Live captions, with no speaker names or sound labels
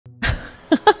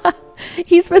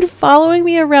He's been following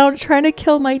me around trying to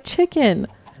kill my chicken.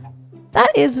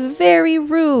 That is very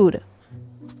rude.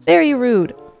 Very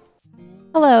rude.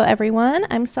 Hello everyone,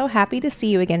 I'm so happy to see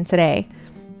you again today.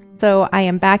 So I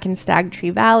am back in Stag Tree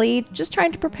Valley, just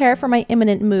trying to prepare for my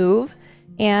imminent move.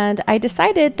 And I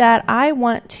decided that I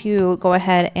want to go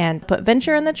ahead and put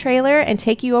Venture in the trailer and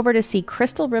take you over to see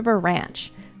Crystal River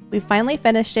Ranch. We finally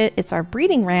finished it. It's our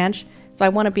breeding ranch. So I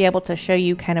want to be able to show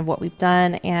you kind of what we've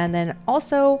done and then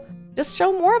also just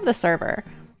show more of the server.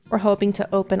 We're hoping to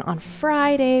open on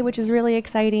Friday, which is really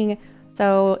exciting.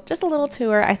 So just a little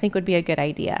tour I think would be a good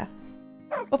idea.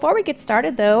 Before we get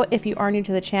started though, if you are new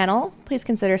to the channel, please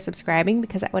consider subscribing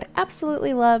because I would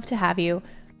absolutely love to have you.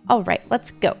 All right,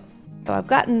 let's go. So I've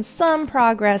gotten some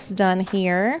progress done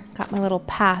here. Got my little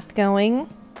path going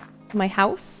to my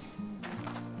house.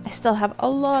 I still have a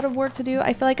lot of work to do.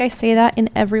 I feel like I say that in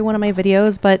every one of my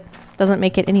videos, but doesn't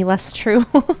make it any less true.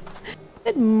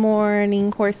 Good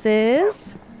morning,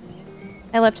 horses.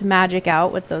 I left Magic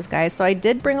out with those guys. So I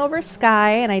did bring over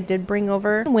Sky and I did bring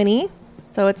over Winnie.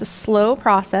 So it's a slow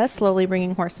process, slowly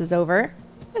bringing horses over.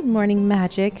 Good morning,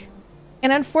 Magic.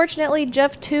 And unfortunately,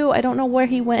 Jeff too, I don't know where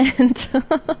he went.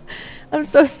 I'm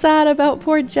so sad about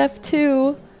poor Jeff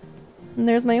too. And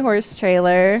there's my horse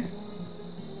trailer.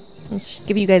 I'll just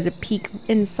give you guys a peek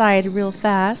inside real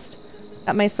fast.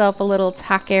 Got myself a little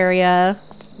tack area,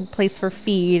 a place for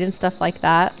feed and stuff like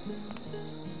that.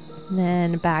 And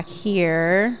then back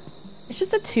here, it's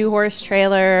just a 2-horse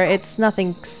trailer. It's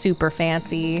nothing super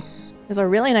fancy. There's a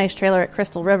really nice trailer at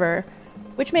Crystal River,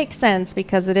 which makes sense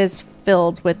because it is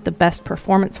filled with the best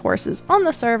performance horses on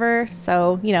the server,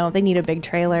 so, you know, they need a big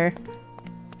trailer.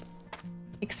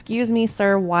 Excuse me,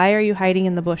 sir, why are you hiding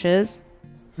in the bushes?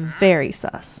 Very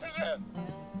sus.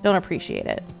 Don't appreciate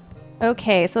it.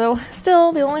 Okay, so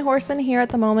still the only horse in here at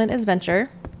the moment is Venture.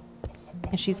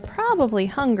 And she's probably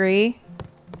hungry.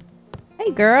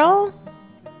 Hey, girl.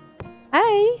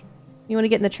 Hi. You want to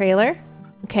get in the trailer?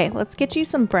 Okay, let's get you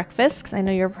some breakfast, because I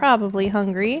know you're probably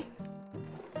hungry.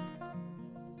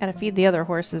 Gotta feed the other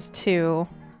horses too.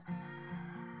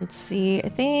 Let's see, I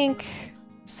think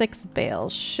 6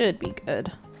 bales should be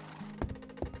good.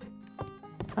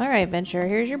 Alright, Venture,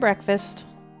 here's your breakfast.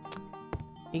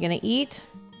 You gonna eat?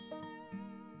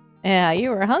 Yeah,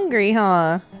 you were hungry,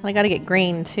 huh? I gotta get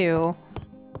grain too.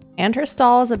 And her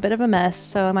stall is a bit of a mess,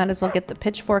 so I might as well get the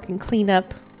pitchfork and clean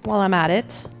up while I'm at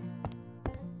it.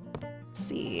 Let's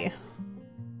see.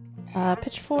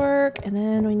 Pitchfork, and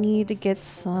then we need to get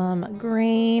some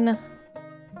grain.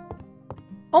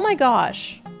 Oh my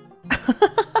gosh.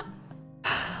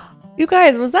 You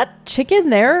guys, was that chicken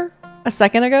there a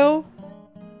second ago?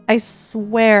 I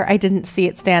swear I didn't see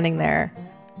it standing there.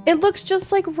 It looks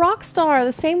just like Rockstar,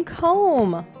 the same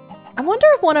comb. I wonder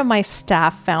if one of my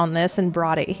staff found this and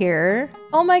brought it here.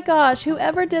 Oh my gosh,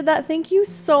 whoever did that, thank you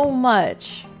so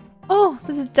much. Oh,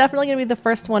 this is definitely gonna be the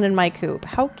first one in my coop.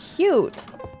 How cute.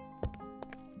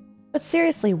 But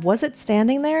seriously, was it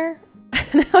standing there?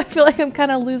 Now I feel like I'm kind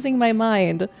of losing my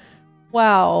mind.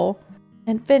 Wow.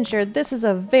 And Venture, this is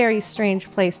a very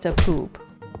strange place to poop.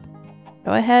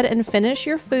 Go ahead and finish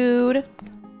your food.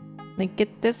 Like,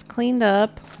 get this cleaned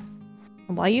up.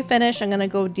 And while you finish, I'm gonna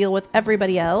go deal with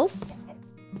everybody else.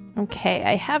 Okay,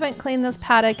 I haven't cleaned this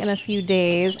paddock in a few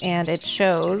days, and it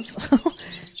shows.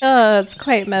 It's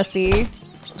quite messy.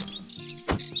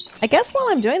 I guess while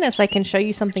I'm doing this, I can show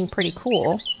you something pretty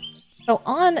cool. So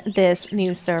on this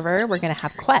new server, we're going to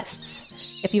have quests.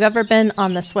 If you've ever been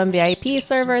on the SWEM VIP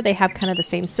server, they have kind of the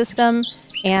same system,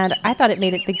 and I thought it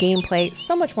made the gameplay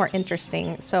so much more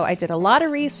interesting. So I did a lot of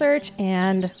research,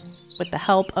 and with the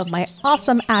help of my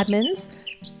awesome admins,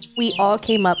 we all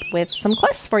came up with some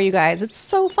quests for you guys. It's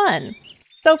so fun.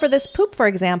 So for this poop, for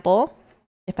example,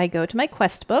 if I go to my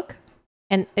quest book,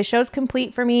 and it shows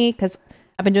complete for me because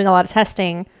I've been doing a lot of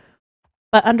testing,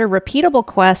 but under repeatable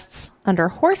quests, under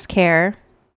horse care,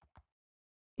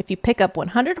 if you pick up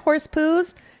 100 horse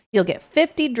poos, you'll get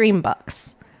 50 dream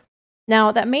bucks.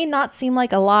 Now, that may not seem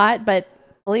like a lot, but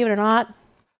believe it or not,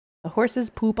 the horses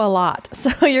poop a lot.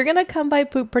 So you're going to come by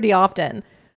poop pretty often.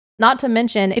 Not to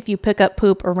mention, if you pick up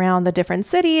poop around the different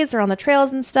cities or on the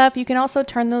trails and stuff, you can also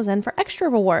turn those in for extra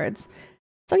rewards.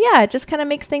 So yeah, it just kind of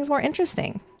makes things more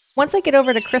interesting. Once I get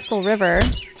over to Crystal River,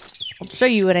 I'll show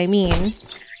you what I mean.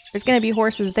 There's going to be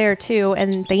horses there too,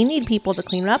 and they need people to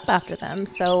clean up after them.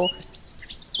 So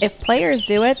if players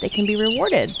do it, they can be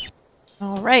rewarded.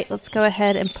 All right, let's go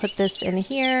ahead and put this in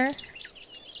here.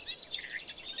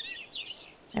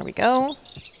 There we go.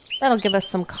 That'll give us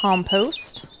some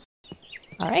compost.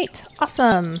 All right,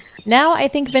 awesome. Now I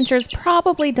think Venture's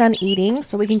probably done eating,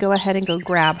 so we can go ahead and go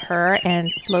grab her and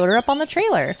load her up on the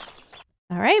trailer.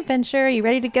 All right, Venture, you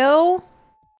ready to go?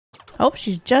 Oh,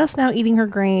 she's just now eating her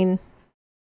grain.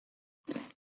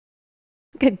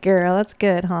 Good girl, that's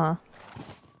good, huh?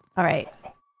 All right,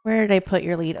 where did I put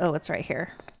your lead? Oh, it's right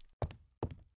here.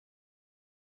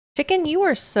 Chicken, you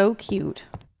are so cute.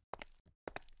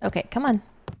 Okay, come on.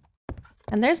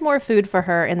 And there's more food for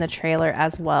her in the trailer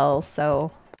as well,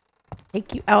 so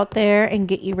take you out there and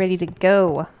get you ready to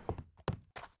go.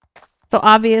 So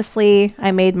obviously,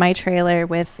 I made my trailer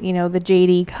with, you know, the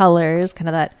JD colors, kind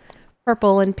of that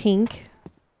purple and pink.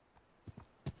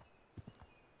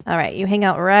 All right, you hang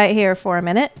out right here for a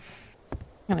minute.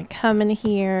 I'm gonna come in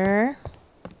here,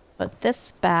 put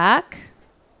this back,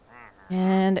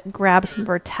 and grab some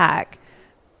more tack.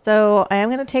 So I am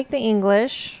gonna take the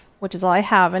English, which is all I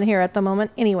have in here at the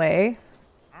moment anyway.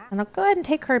 And I'll go ahead and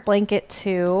take her blanket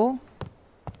too.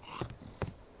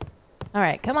 All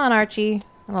right, come on, Archie.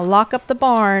 I'm gonna lock up the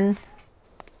barn.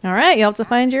 All right, you'll have to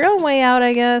find your own way out,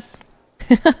 I guess.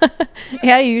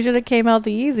 Yeah, you should have came out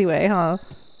the easy way, huh?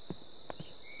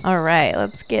 All right,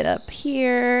 let's get up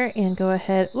here and go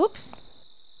ahead. Whoops.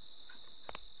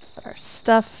 Put our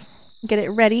stuff, get it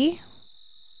ready.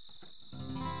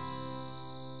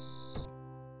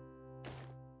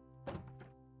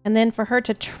 And then for her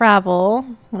to travel,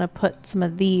 I'm gonna put some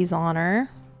of these on her.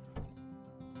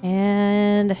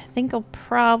 And I think I'll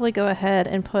probably go ahead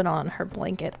and put on her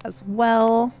blanket as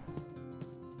well.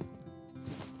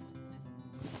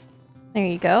 There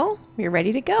you go. You're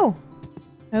ready to go.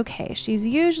 Okay, she's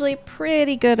usually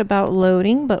pretty good about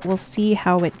loading, but we'll see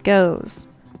how it goes.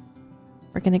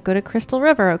 We're gonna go to Crystal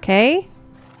River, okay?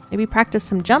 Maybe practice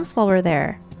some jumps while we're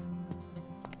there.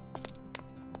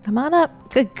 Come on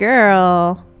up. Good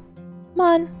girl. Come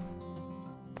on.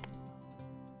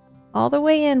 All the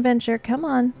way in, Venture. Come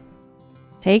on.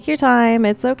 Take your time.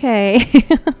 It's okay.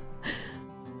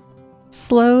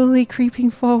 Slowly creeping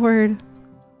forward.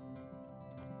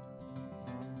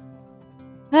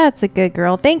 That's a good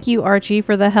girl. Thank you, Archie,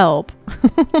 for the help.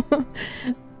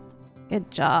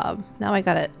 Good job. Now I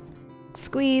gotta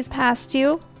squeeze past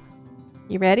you.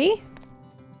 You ready?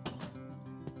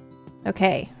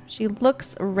 Okay. She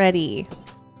looks ready.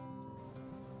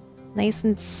 Nice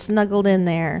and snuggled in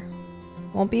there.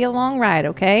 Won't be a long ride,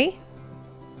 okay?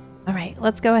 All right,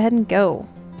 let's go ahead and go.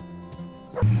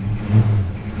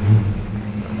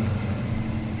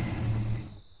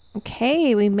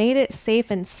 Okay, we made it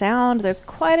safe and sound. There's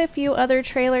quite a few other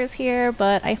trailers here,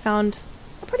 but I found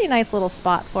a pretty nice little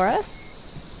spot for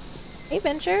us. Hey,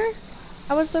 Venture.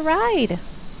 How was the ride?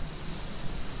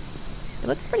 It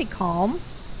looks pretty calm.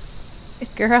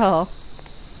 Good girl.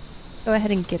 Go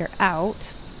ahead and get her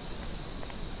out.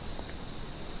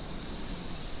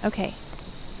 Okay.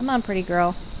 Come on, pretty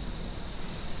girl.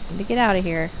 Time to get out of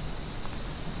here.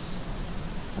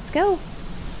 Let's go.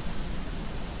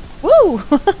 Woo!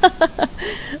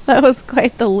 That was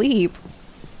quite the leap.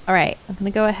 Alright, I'm going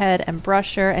to go ahead and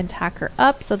brush her and tack her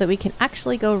up so that we can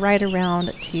actually go right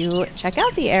around to check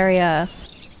out the area.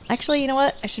 Actually, you know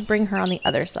what? I should bring her on the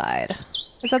other side,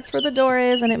 because that's where the door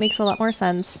is and it makes a lot more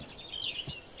sense.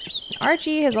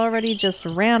 Archie has already just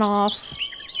ran off.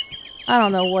 I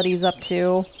don't know what he's up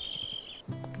to.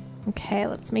 Okay,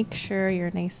 let's make sure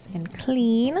you're nice and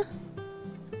clean.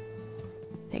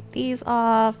 Take these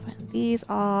off and these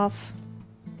off.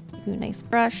 Give you a nice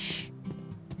brush.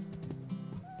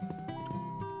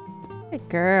 Good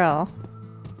girl.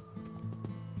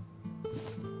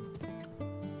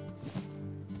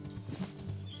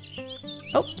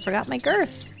 Oh, forgot my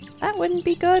girth. That wouldn't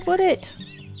be good, would it?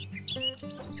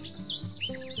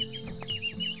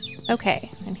 Okay,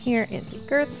 and here is the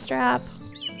girth strap.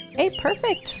 Hey,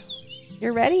 perfect.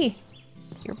 You're ready.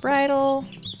 Your bridle.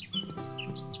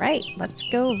 Right, let's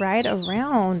go ride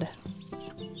around.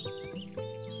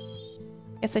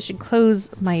 Guess I should close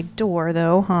my door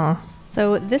though, huh?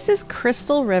 So this is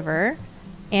Crystal River,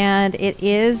 and it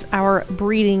is our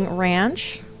breeding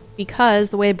ranch, because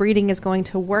the way breeding is going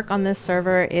to work on this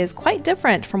server is quite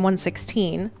different from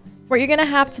 1.16. What you're gonna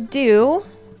have to do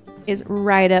is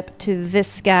ride up to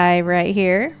this guy right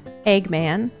here,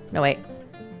 Eggman. No, wait,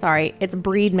 sorry, it's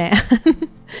Breedman.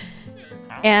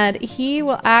 And he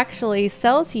will actually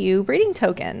sell to you breeding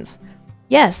tokens.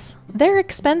 Yes, they're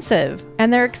expensive,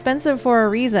 and they're expensive for a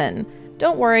reason.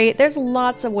 Don't worry, there's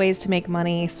lots of ways to make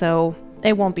money, so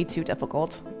it won't be too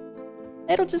difficult.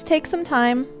 It'll just take some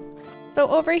time. So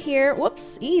over here,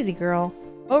 whoops, easy girl.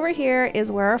 Over here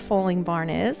is where our foaling barn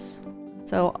is.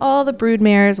 So all the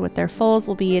broodmares with their foals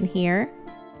will be in here.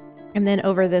 And then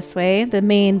over this way, the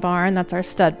main barn, that's our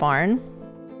stud barn.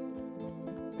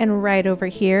 And right over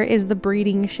here is the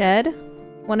breeding shed.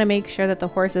 Want to make sure that the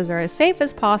horses are as safe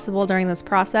as possible during this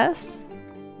process.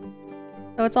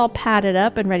 So it's all padded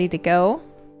up and ready to go.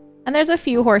 And there's a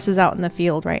few horses out in the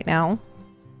field right now,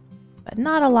 but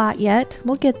not a lot yet.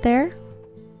 We'll get there.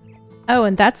 Oh,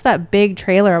 and that's that big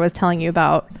trailer I was telling you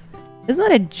about. Isn't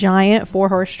that a giant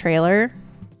 4-horse trailer?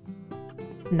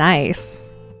 Nice.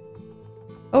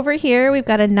 Over here, we've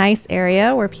got a nice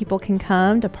area where people can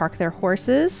come to park their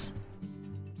horses.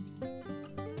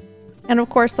 And of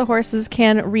course, the horses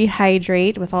can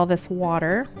rehydrate with all this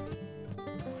water.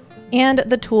 And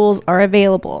the tools are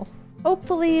available.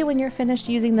 Hopefully, when you're finished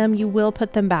using them, you will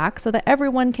put them back so that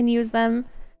everyone can use them.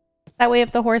 That way,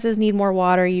 if the horses need more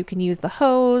water, you can use the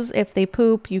hose. If they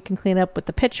poop, you can clean up with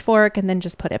the pitchfork and then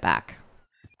just put it back.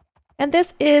 And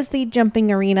this is the jumping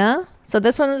arena. So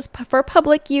this one is for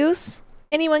public use.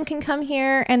 Anyone can come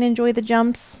here and enjoy the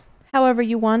jumps however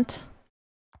you want.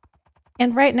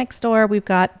 And right next door, we've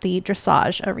got the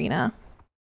dressage arena.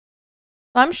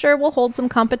 I'm sure we'll hold some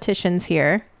competitions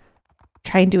here.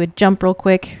 Try and do a jump real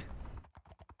quick.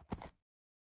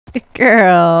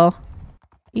 Girl.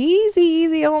 Easy,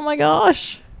 easy. Oh my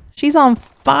gosh. She's on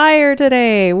fire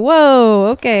today. Whoa.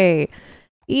 Okay.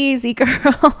 Easy,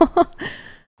 girl.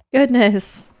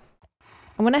 Goodness.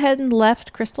 I went ahead and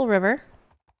left Crystal River.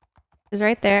 Is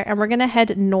right there. And we're going to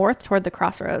head north toward the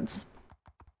crossroads.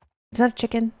 Is that a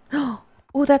chicken? Oh,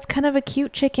 that's kind of a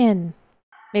cute chicken.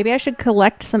 Maybe I should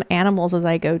collect some animals as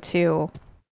I go too.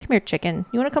 Come here, chicken.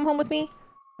 You want to come home with me?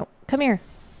 Oh, come here.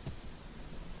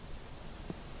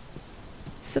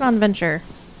 Sit on Venture.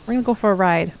 We're going to go for a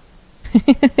ride.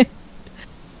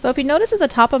 So if you notice at the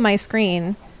top of my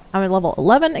screen, I'm a level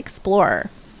 11 Explorer.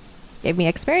 Gave me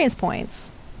experience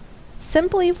points.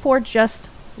 Simply for just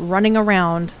running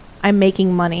around, I'm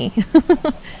making money.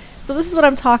 So this is what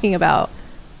I'm talking about.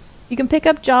 You can pick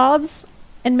up jobs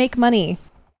and make money.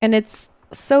 And it's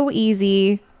so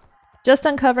easy. Just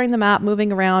uncovering the map,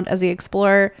 moving around as the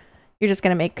Explorer, you're just going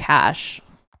to make cash.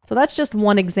 So that's just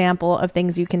one example of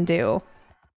things you can do.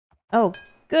 Oh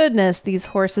goodness, these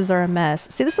horses are a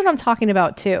mess. See, this is what I'm talking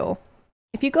about too.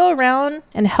 If you go around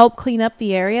and help clean up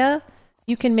the area,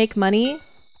 you can make money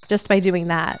just by doing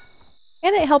that.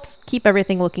 And it helps keep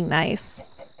everything looking nice.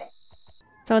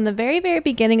 So in the very, very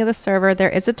beginning of the server, there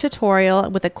is a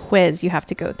tutorial with a quiz you have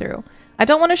to go through. I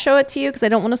don't want to show it to you because I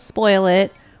don't want to spoil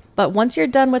it, but once you're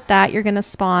done with that, you're going to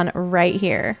spawn right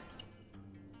here.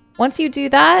 Once you do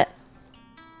that,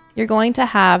 you're going to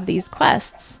have these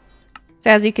quests. So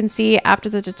as you can see, after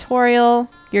the tutorial,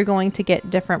 you're going to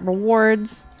get different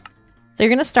rewards. So you're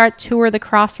going to start Tour the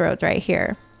Crossroads right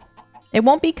here. It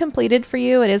won't be completed for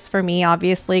you. It is for me,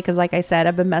 obviously, because like I said,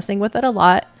 I've been messing with it a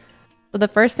lot. So the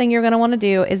first thing you're going to want to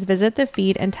do is visit the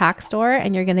feed and tack store,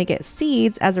 and you're going to get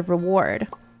seeds as a reward.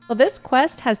 So this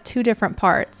quest has two different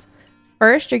parts.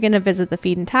 First, you're going to visit the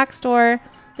feed and tack store.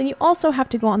 Then you also have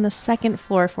to go on the second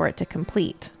floor for it to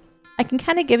complete. I can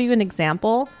kind of give you an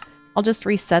example. I'll just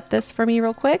reset this for me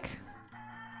real quick.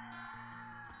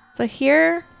 So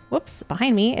here, whoops,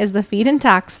 behind me is the feed and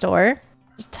tack store.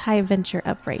 Just tie Venture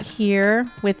up right here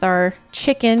with our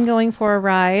chicken going for a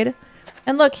ride.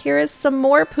 And look, here is some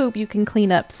more poop you can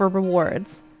clean up for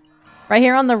rewards. Right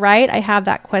here on the right, I have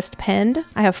that quest pinned.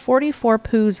 I have 44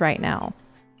 poos right now.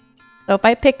 So if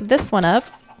I pick this one up,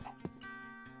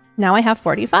 now I have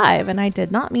 45, and I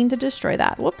did not mean to destroy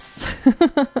that. Whoops.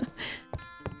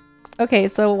 Okay,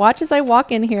 so watch as I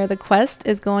walk in here. The quest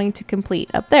is going to complete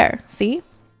up there. See?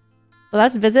 So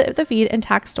that's visit the feed and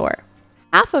tack store.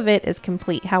 Half of it is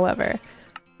complete, however,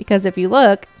 because if you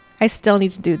look, I still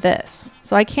need to do this.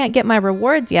 So I can't get my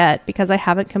rewards yet because I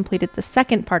haven't completed the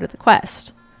second part of the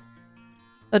quest.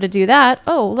 So to do that,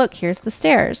 oh, look, here's the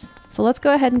stairs. So let's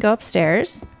go ahead and go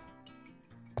upstairs.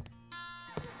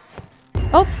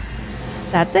 Oh,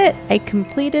 that's it. I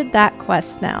completed that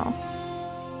quest now.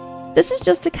 This is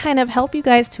just to kind of help you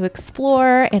guys to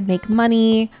explore and make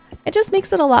money. It just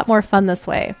makes it a lot more fun this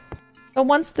way. So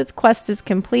once this quest is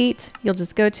complete, you'll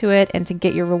just go to it, and to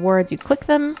get your rewards, you click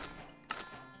them.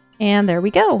 And there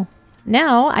we go.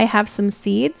 Now I have some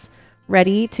seeds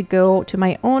ready to go to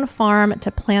my own farm to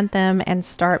plant them and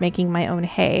start making my own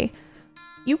hay.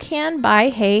 You can buy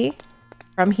hay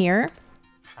from here,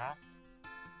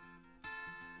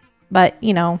 but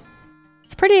you know,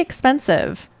 it's pretty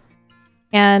expensive.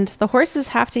 And the horses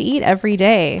have to eat every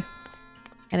day.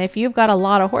 And if you've got a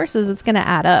lot of horses, it's going to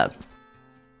add up.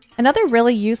 Another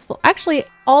really useful, actually,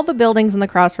 all the buildings in the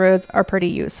crossroads are pretty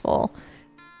useful.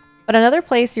 But another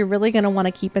place you're really going to want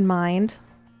to keep in mind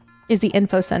is the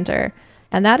info center.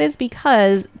 And that is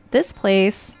because this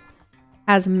place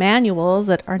has manuals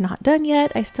that are not done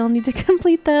yet. I still need to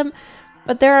complete them.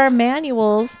 But there are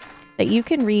manuals that you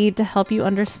can read to help you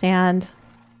understand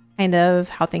kind of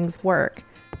how things work.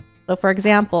 So for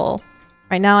example,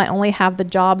 Right now I only have the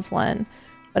jobs one.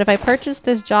 But if I purchase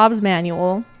this jobs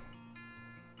manual,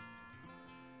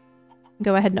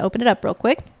 go ahead and open it up real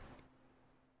quick.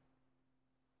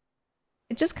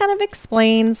 It just kind of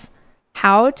explains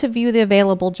how to view the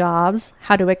available jobs,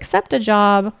 how to accept a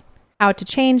job, how to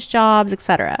change jobs,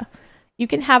 etc. You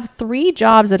can have 3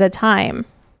 jobs at a time.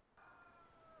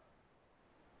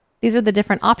 These are the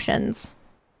different options.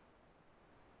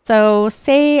 So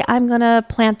say I'm gonna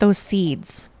plant those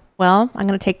seeds. Well, I'm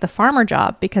gonna take the farmer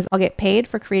job because I'll get paid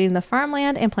for creating the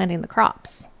farmland and planting the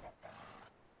crops.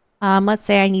 Let's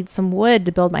say I need some wood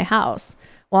to build my house.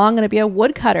 Well, I'm gonna be a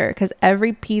woodcutter because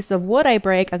every piece of wood I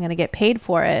break, I'm gonna get paid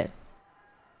for it.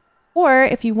 Or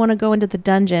if you wanna go into the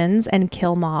dungeons and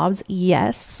kill mobs,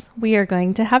 yes, we are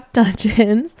going to have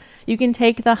dungeons. You can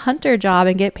take the hunter job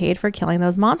and get paid for killing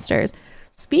those monsters.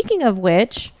 Speaking of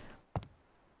which,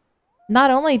 not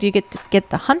only do you get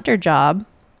the hunter job,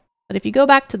 but if you go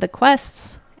back to the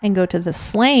quests and go to the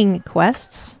slaying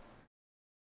quests,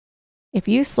 if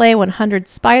you slay 100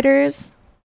 spiders,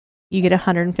 you get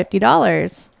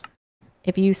 $150.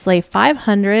 If you slay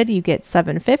 500, you get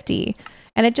 $750.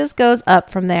 And it just goes up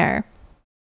from there.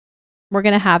 We're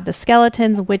going to have the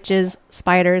skeletons, witches,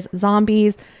 spiders,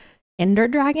 zombies, ender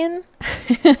dragon.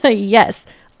 Yes,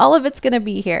 all of it's going to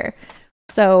be here.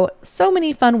 So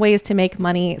many fun ways to make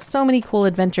money, so many cool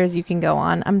adventures you can go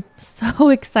on. I'm so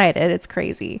excited. It's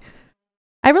crazy.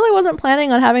 I really wasn't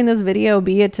planning on having this video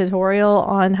be a tutorial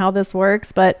on how this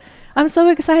works, but I'm so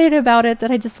excited about it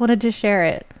that I just wanted to share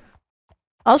it.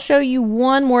 I'll show you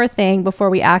one more thing before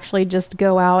we actually just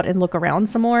go out and look around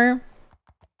some more.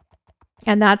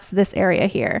 And that's this area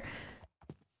here.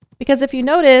 Because if you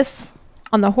notice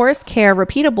on the horse care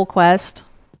repeatable quest,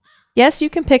 yes, you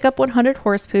can pick up 100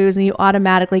 horse poos and you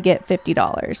automatically get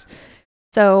 $50.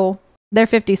 So they're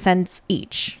 50 cents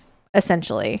each,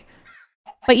 essentially.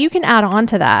 But you can add on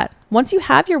to that. Once you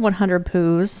have your 100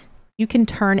 poos, you can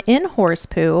turn in horse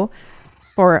poo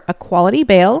for a quality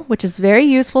bale, which is very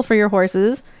useful for your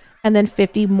horses, and then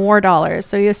 $50 more.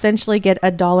 So you essentially get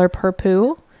 $1 per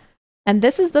poo. And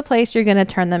this is the place you're going to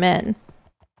turn them in.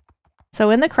 So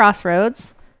in the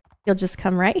crossroads, you'll just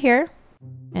come right here.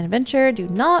 And adventure, do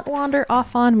not wander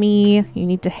off on me. You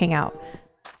need to hang out.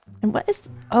 And what is...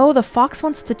 Oh, the fox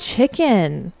wants the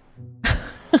chicken.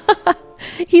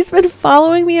 He's been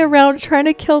following me around trying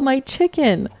to kill my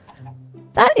chicken.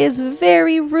 That is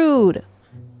very rude.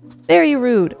 Very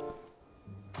rude.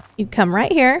 You come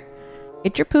right here,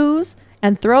 get your poos,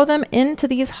 and throw them into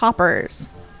these hoppers.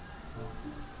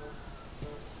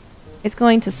 It's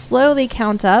going to slowly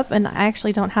count up, and I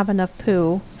actually don't have enough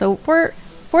poo. So for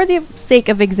the sake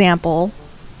of example,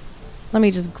 let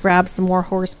me just grab some more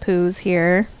horse poos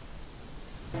here.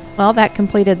 Well, that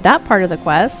completed that part of the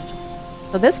quest.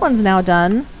 So this one's now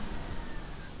done.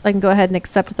 I can go ahead and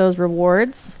accept those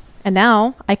rewards. And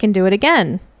now I can do it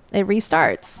again. It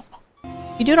restarts.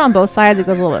 If you do it on both sides, it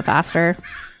goes a little bit faster.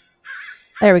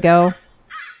 There we go.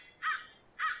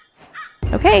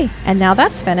 Okay, and now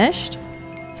that's finished.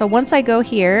 So once I go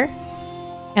here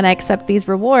and I accept these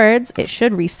rewards, it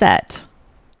should reset.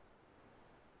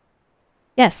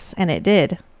 Yes, and it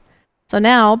did. So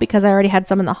now, because I already had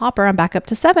some in the hopper, I'm back up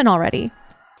to 7 already.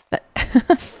 But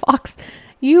Fox,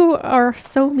 you are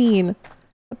so mean.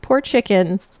 The poor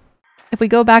chicken. If we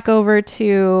go back over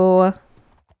to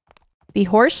the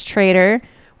horse trader,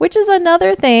 which is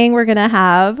another thing we're going to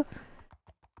have.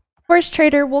 Horse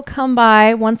trader will come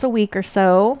by once a week or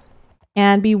so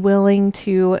and be willing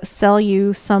to sell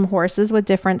you some horses with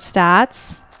different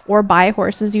stats or buy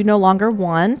horses you no longer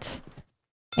want.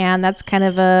 And that's kind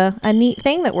of a neat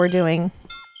thing that we're doing.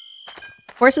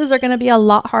 Horses are going to be a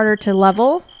lot harder to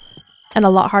level and a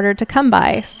lot harder to come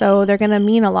by, so they're going to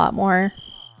mean a lot more.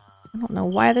 I don't know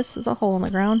why this is a hole in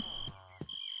the ground.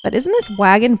 But isn't this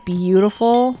wagon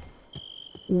beautiful?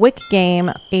 Wick Game,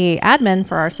 a admin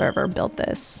for our server, built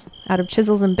this out of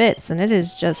chisels and bits, and it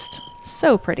is just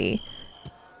so pretty.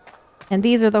 And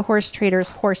these are the horse trader's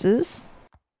horses.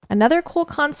 Another cool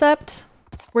concept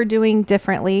we're doing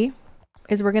differently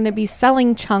is we're going to be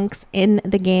selling chunks in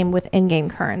the game with in-game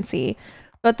currency.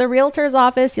 So at the realtor's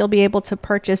office, you'll be able to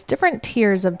purchase different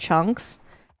tiers of chunks,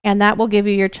 and that will give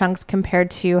you your chunks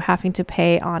compared to having to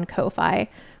pay on Ko-Fi.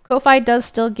 Ko-Fi does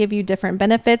still give you different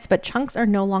benefits, but chunks are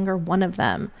no longer one of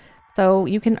them. So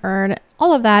you can earn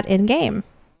all of that in-game.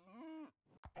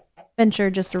 Venture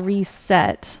just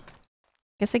reset.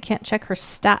 Guess I can't check her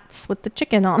stats with the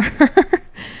chicken on her.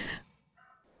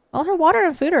 Well, her water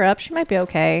and food are up. She might be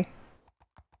okay.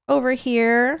 Over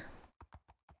here,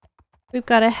 we've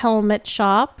got a helmet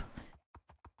shop.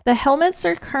 The helmets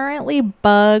are currently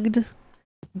bugged.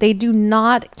 they do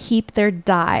not keep their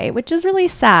dye, which is really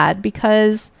sad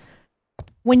because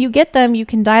when you get them, you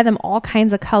can dye them all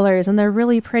kinds of colors and they're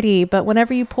really pretty. But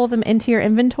whenever you pull them into your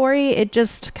inventory, it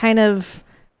just kind of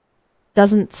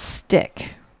doesn't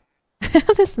stick.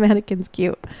 This mannequin's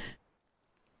cute.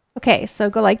 Okay, so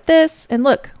go like this and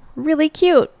look, really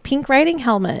cute. Pink riding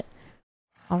helmet.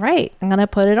 All right, I'm gonna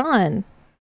put it on.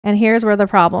 And here's where the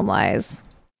problem lies.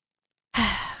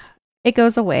 It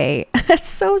goes away. It's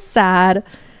so sad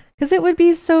because it would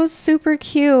be so super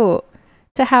cute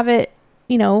to have it,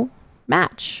 you know,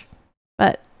 match.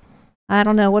 But I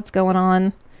don't know what's going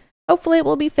on. Hopefully it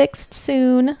will be fixed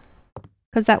soon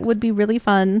because that would be really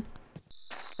fun.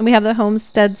 And we have the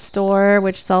Homestead store,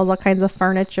 which sells all kinds of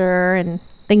furniture and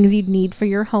things you'd need for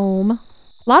your home.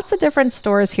 Lots of different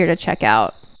stores here to check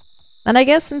out. And I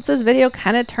guess since this video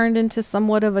kind of turned into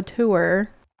somewhat of a tour,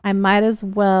 I might as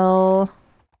well...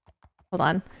 Hold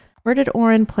on. Where did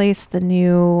Oren place the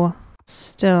new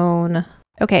stone?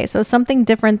 Okay, so something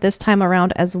different this time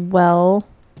around as well.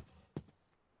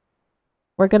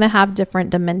 We're going to have different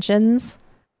dimensions.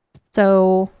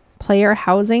 So player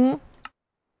housing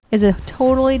is a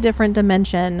totally different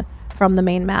dimension from the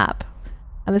main map.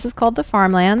 And this is called the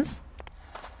farmlands.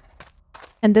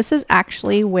 And this is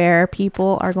actually where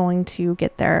people are going to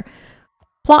get their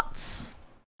plots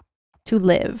to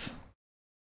live.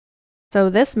 So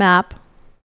this map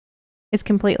is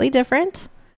completely different.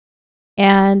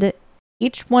 And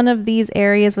each one of these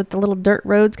areas with the little dirt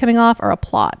roads coming off are a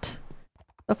plot.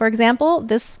 So for example,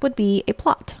 this would be a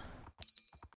plot.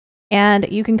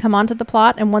 And you can come onto the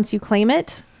plot, and once you claim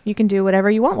it, you can do whatever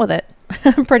you want with it,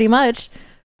 pretty much.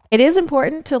 It is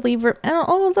important to leave...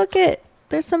 Oh, look it!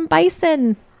 There's some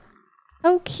bison!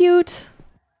 Oh, cute!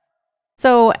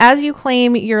 So as you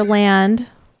claim your land,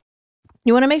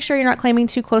 you want to make sure you're not claiming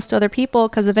too close to other people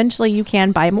because eventually you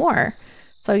can buy more.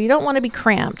 So you don't want to be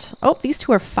cramped. Oh, these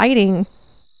two are fighting.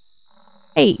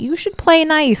 Hey, you should play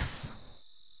nice.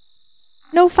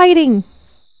 No fighting.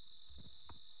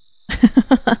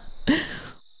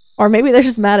 Or maybe they're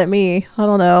just mad at me. I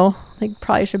don't know. They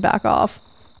probably should back off.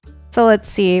 So let's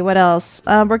see what else.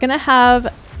 We're going to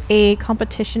have a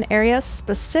competition area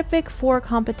specific for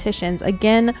competitions.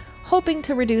 Again, hoping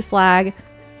to reduce lag.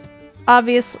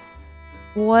 Obvious.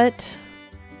 What?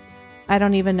 I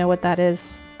don't even know what that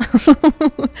is.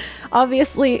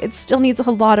 Obviously, it still needs a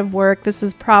lot of work. This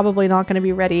is probably not going to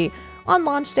be ready on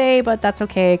launch day, but that's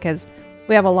okay because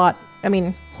we have a lot. I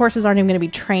mean, horses aren't even going to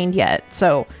be trained yet.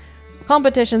 So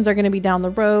competitions are going to be down the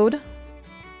road.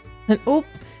 And oh,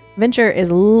 Venture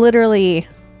is literally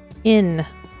in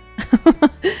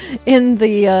in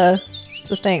the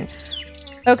thing.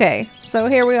 Okay, so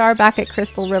here we are back at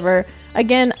Crystal River.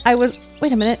 Again,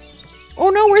 wait a minute. Oh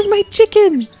no, where's my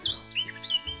chicken?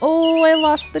 Oh, I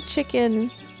lost the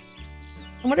chicken.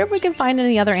 I wonder if we can find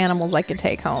any other animals I could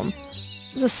take home.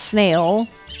 There's a snail,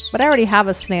 but I already have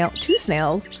a snail. 2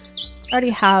 snails. I already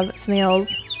have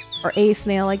snails, or a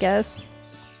snail, I guess.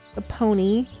 The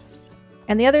pony.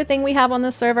 And the other thing we have on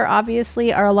the server,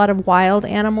 obviously, are a lot of wild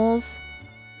animals.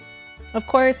 Of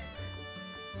course,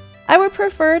 I would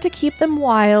prefer to keep them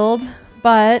wild,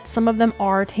 but some of them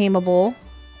are tameable.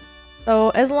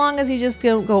 So as long as you just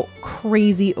don't go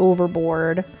crazy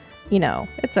overboard, you know,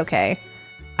 it's okay.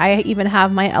 I even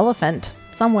have my elephant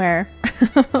somewhere.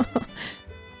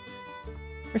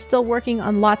 We're still working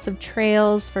on lots of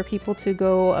trails for people to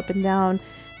go up and down.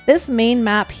 This main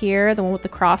map here, the one with the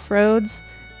crossroads,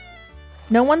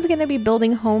 no one's going to be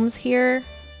building homes here.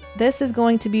 This is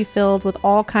going to be filled with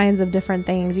all kinds of different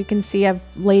things. You can see I've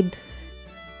laid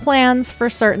plans for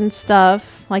certain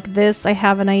stuff. Like this, I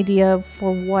have an idea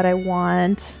for what I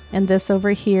want. And this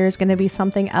over here is going to be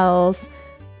something else.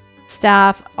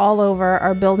 Staff all over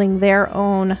are building their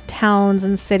own towns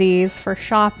and cities for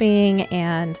shopping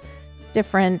and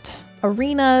different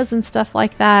arenas and stuff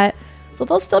like that. So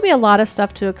there'll still be a lot of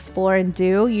stuff to explore and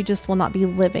do. You just will not be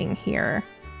living here.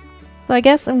 So I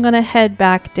guess I'm going to head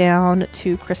back down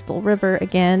to Crystal River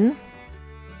again.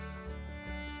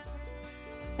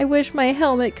 I wish my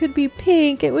helmet could be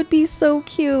pink. It would be so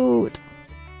cute.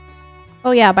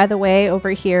 Oh yeah, by the way, over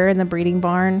here in the breeding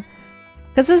barn,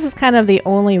 because this is kind of the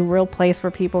only real place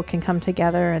where people can come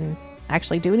together and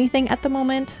actually do anything at the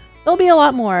moment. There'll be a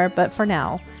lot more, but for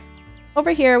now.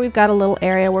 Over here, we've got a little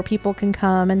area where people can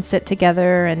come and sit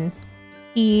together and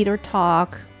eat or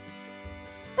talk.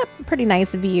 A pretty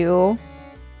nice view.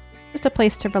 Just a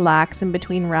place to relax in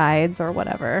between rides or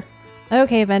whatever.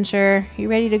 Okay, Venture, you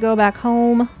ready to go back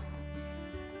home?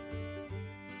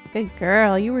 Good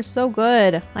girl, you were so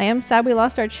good. I am sad we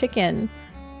lost our chicken.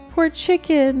 Poor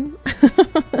chicken.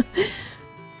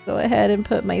 Go ahead and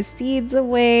put my seeds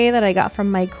away that I got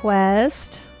from my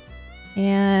quest.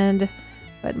 And go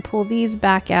ahead and pull these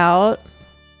back out.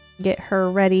 Get her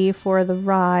ready for the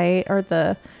ride, or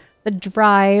the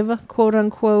drive, quote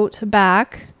unquote,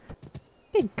 back.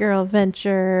 Good girl,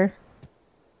 Venture.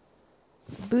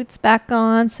 Boots back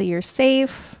on so you're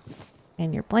safe.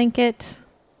 And your blanket.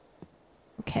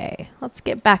 Okay, let's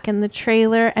get back in the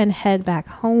trailer and head back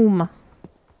home.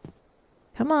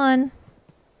 Come on.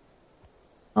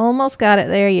 Almost got it.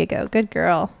 There you go. Good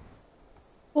girl.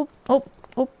 Oh, oh,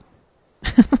 oh.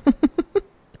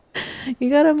 You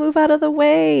gotta move out of the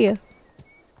way.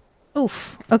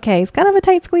 Oof. Okay, it's kind of a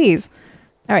tight squeeze.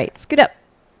 All right, scoot up.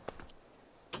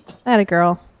 Atta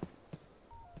girl.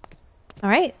 All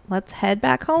right, let's head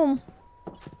back home.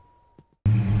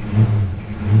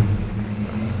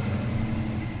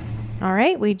 All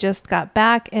right, we just got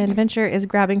back and Venture is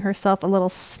grabbing herself a little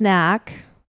snack.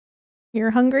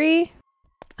 You're hungry?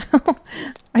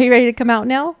 Are you ready to come out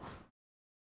now?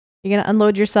 You're gonna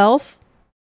unload yourself?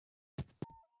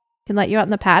 Can let you out in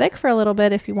the paddock for a little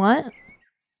bit if you want.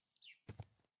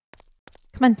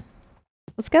 Come on,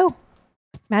 let's go.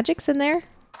 Magic's in there.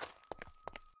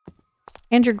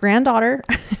 And your granddaughter.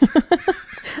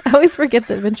 I always forget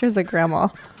that Venture's a grandma.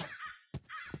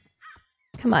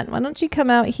 Come on, why don't you come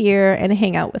out here and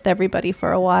hang out with everybody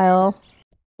for a while?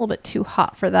 A little bit too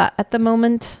hot for that at the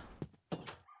moment.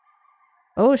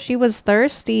 Oh, she was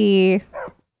thirsty.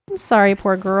 I'm sorry,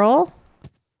 poor girl.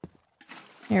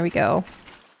 There we go.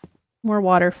 More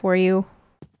water for you.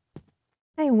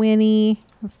 Hi, Winnie.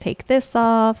 Let's take this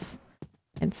off.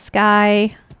 And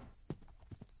Sky.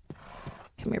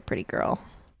 Come here, pretty girl.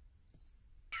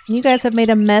 You guys have made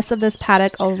a mess of this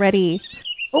paddock already.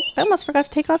 Oh, I almost forgot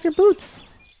to take off your boots.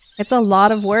 It's a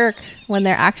lot of work when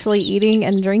they're actually eating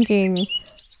and drinking.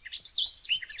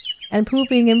 And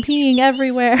pooping and peeing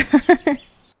everywhere.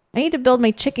 I need to build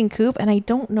my chicken coop and I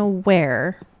don't know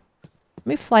where. Let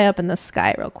me fly up in the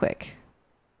sky real quick.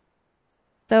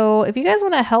 So if you guys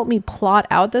want to help me plot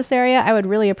out this area, I would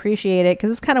really appreciate it because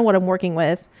it's kind of what I'm working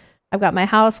with. I've got my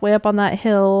house way up on that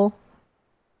hill.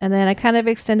 And then I kind of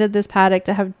extended this paddock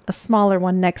to have a smaller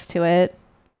one next to it.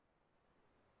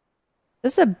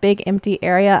 This is a big empty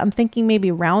area. I'm thinking maybe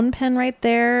round pen right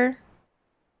there.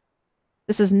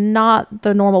 This is not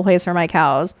the normal place for my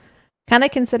cows. Kind of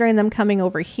considering them coming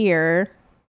over here.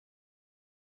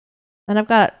 Then I've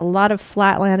got a lot of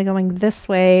flat land going this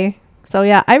way. So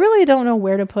yeah, I really don't know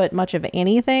where to put much of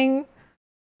anything.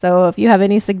 So if you have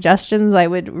any suggestions, I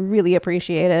would really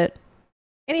appreciate it.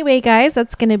 Anyway, guys,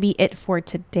 that's going to be it for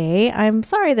today. I'm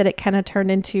sorry that it kind of turned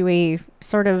into a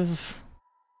sort of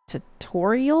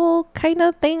tutorial kind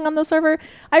of thing on the server.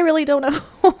 I really don't know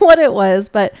what it was,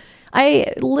 but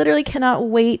I literally cannot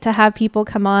wait to have people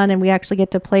come on and we actually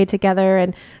get to play together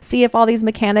and see if all these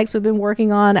mechanics we've been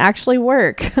working on actually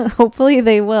work. Hopefully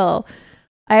they will.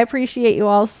 I appreciate you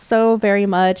all so very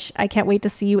much. I can't wait to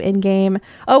see you in game.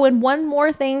 Oh, and one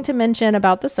more thing to mention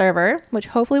about the server, which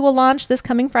hopefully will launch this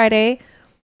coming Friday.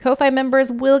 Ko-Fi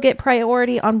members will get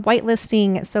priority on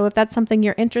whitelisting. So if that's something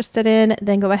you're interested in,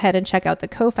 then go ahead and check out the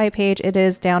Ko-Fi page. It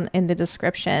is down in the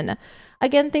description.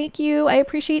 Again, thank you. I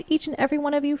appreciate each and every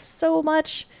one of you so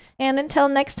much. And until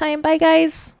next time, bye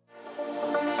guys.